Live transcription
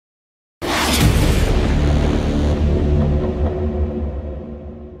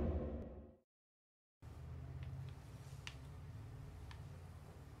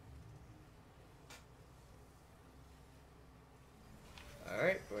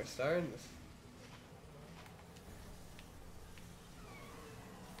We're starting this.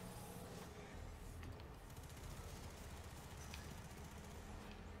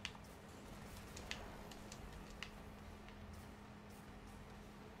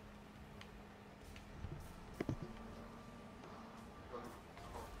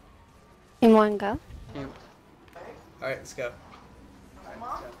 Team 1, go. Alright, let's go.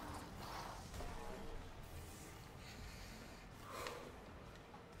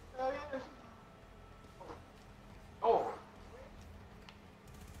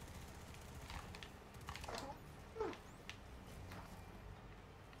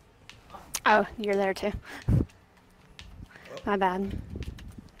 Oh, you're there too. My bad.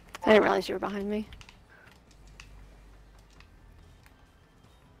 I didn't realize you were behind me.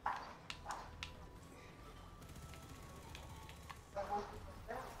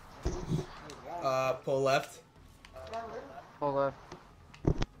 Pull left. Pull left.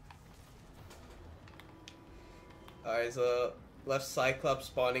 Alright, so left Cyclops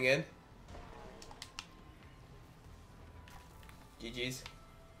spawning in. GG's.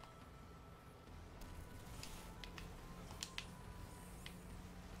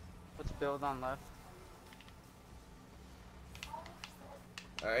 Let's build on left.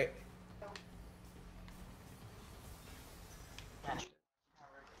 Alright.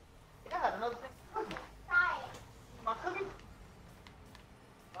 Yeah, another thing. My cookie?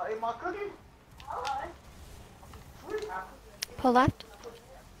 Ate my cookie? Pull left.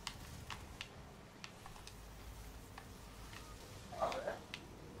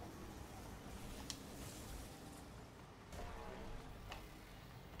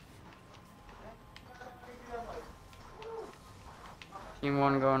 Team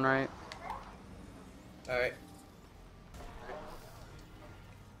 1 going right. Alright.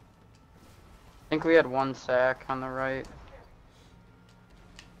 I think we had 1 sack on the right.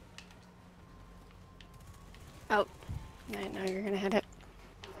 Oh, I know you're gonna hit it.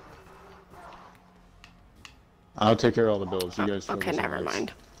 I'll take care of all the builds. You guys Okay, focus on never this.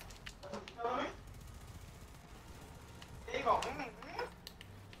 mind. There you go. Are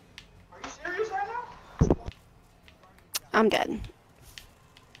you serious right now? I'm dead.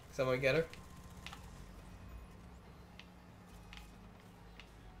 Someone get her?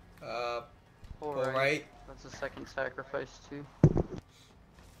 Pull Pull right. That's the second sacrifice too.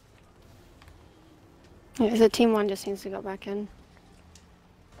 Yeah, so Team 1 just needs to go back in.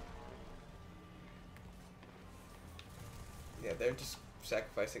 Yeah, they're just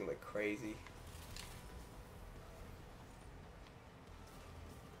sacrificing like crazy.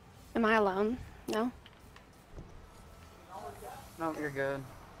 Am I alone? No? No, you're good.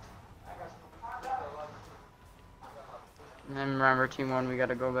 And then remember, Team 1, we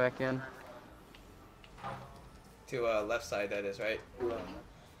gotta go back in. To left side, that is, right?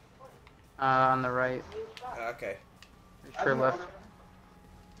 On the right. Okay. Sure left.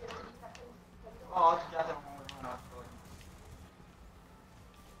 Oh, I got that one.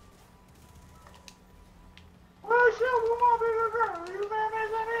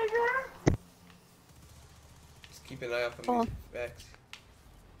 Just keep an eye out for Cool. these backs.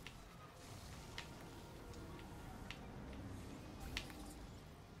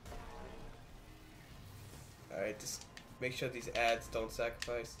 Alright, just make sure these ads don't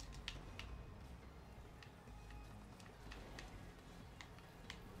sacrifice.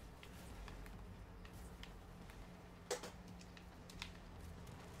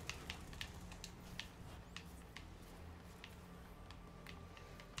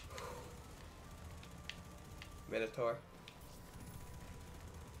 Minotaur.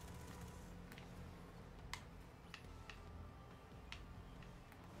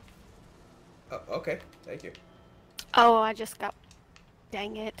 Oh, okay. Thank you. Oh, I just got...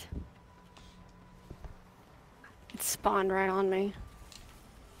 Dang it. It spawned right on me.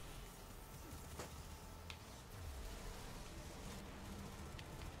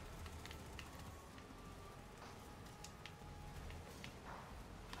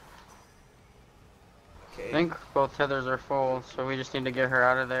 Okay. I think both tethers are full, so we just need to get her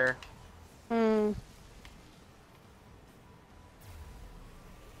out of there. Hmm.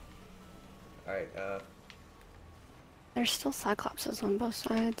 Alright, There's still Cyclopses on both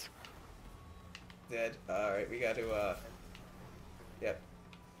sides. dead. Alright, we got to, yep.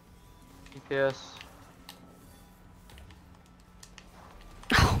 DPS.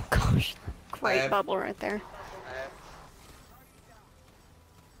 Oh gosh. Great have- bubble right there.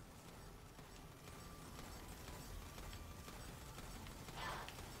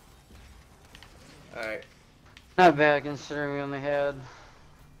 Alright. Not bad considering we only had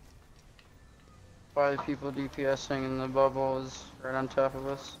 5 people DPSing and the bubble is right on top of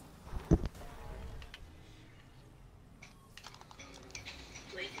us.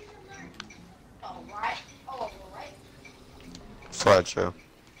 Slideshow.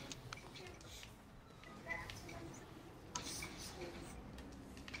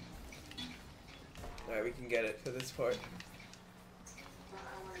 Alright, we can get it for this part.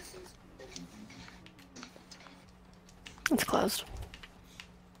 It's closed.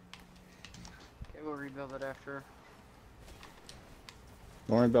 Okay, we'll rebuild it after.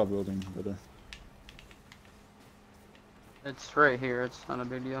 Don't worry about building, brother. It's right here, it's not a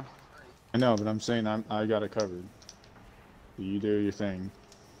big deal. I know, but I'm saying I got it covered. You do your thing.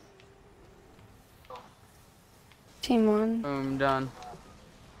 Team 1. Boom, done.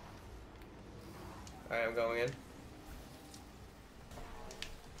 Alright, I'm going in.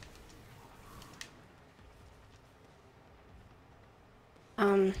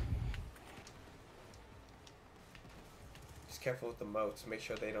 Just careful with the moats. Make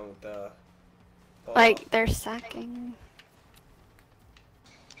sure they don't fall Like, off. they're sacking.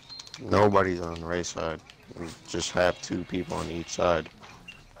 Nobody's on the right side. We just have 2 people on each side.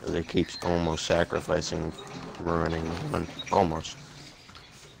 They keep almost sacrificing, ruining one. Almost.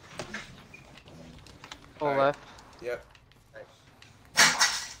 Full Alright. left. Yep.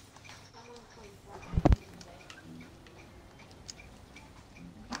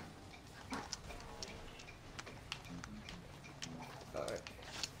 Alright.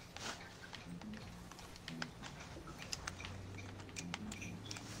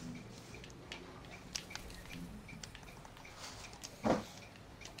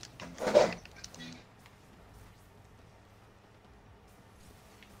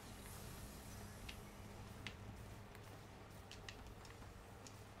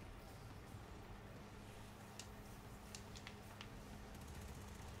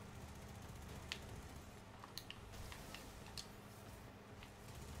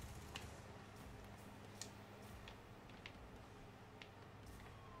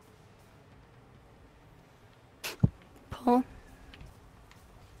 Pull.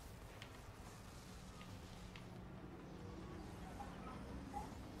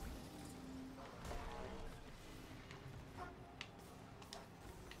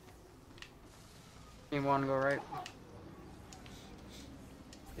 Team 1, go right.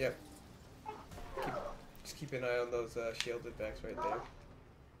 Yep. Just keep an eye on those shielded backs right there.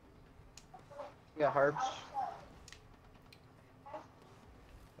 We got harps.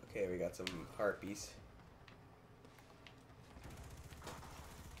 Okay, we got some harpies.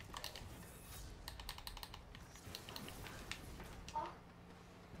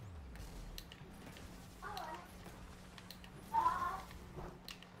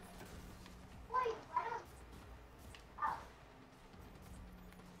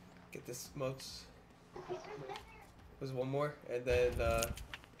 Get this moats. There's one more, and then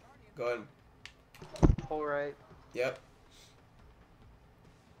go ahead. Pull right. Yep.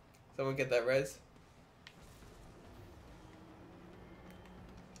 Someone get that res.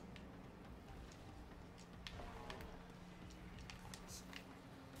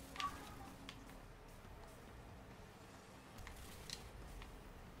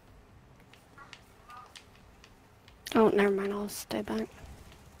 Oh, never mind. I'll stay back.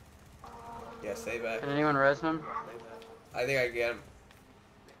 Yeah, stay back. Can anyone res him? I think I get him.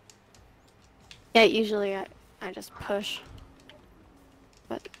 Yeah, usually I just push.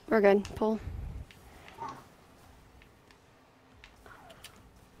 But we're good. Pull.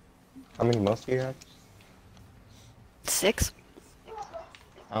 How many most do you have? 6.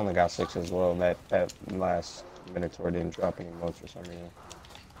 I only got 6 as well. That last Minotaur didn't drop any most for some reason.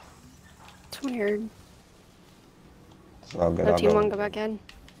 It's weird. It's all good. So I'll team go. 1 go back in.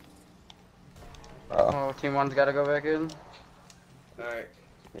 Oh, team 1's gotta go back in. Alright.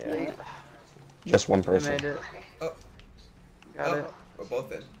 Yeah. Just one We person. made it. Oh. Got it. We're both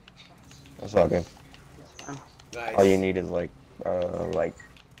in. That's all good. Nice. All you need is like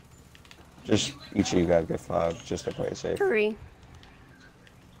just each of you guys get 5 just to play it safe. 3.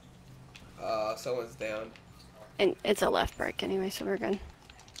 Someone's down. And it's a left break anyway, so we're good.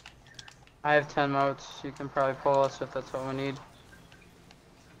 I have 10 moats. You can probably pull us if that's what we need.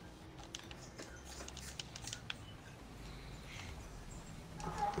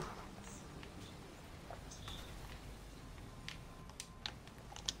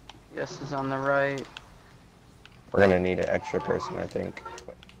 Yes is on the right. We're gonna need an extra person, I think.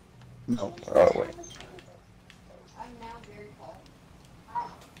 No. Oh wait.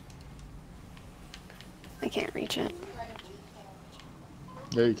 I can't reach it.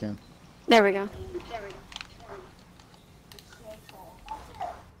 There you can. There we go.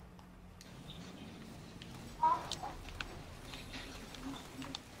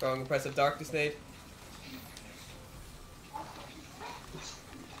 Throwing impressive darkness nade.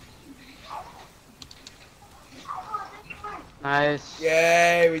 Nice.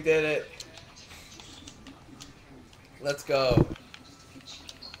 Yay, we did it. Let's go.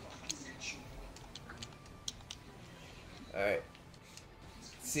 Alright.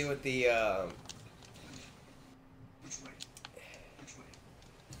 See what the,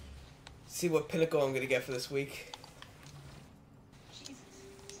 see what pinnacle I'm gonna get for this week.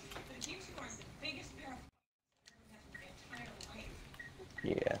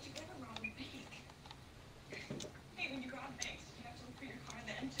 Yeah.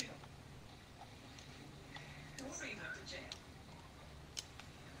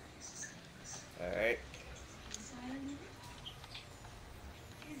 Alright.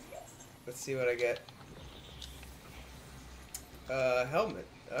 Let's see what I get. Helmet.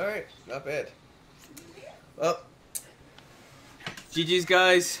 Alright, not bad. Well, GG's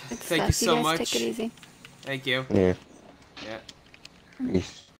guys. Good Thank you stuff. so guys much. Take it easy. Thank you. Yeah. Yeah.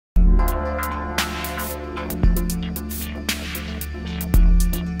 Peace.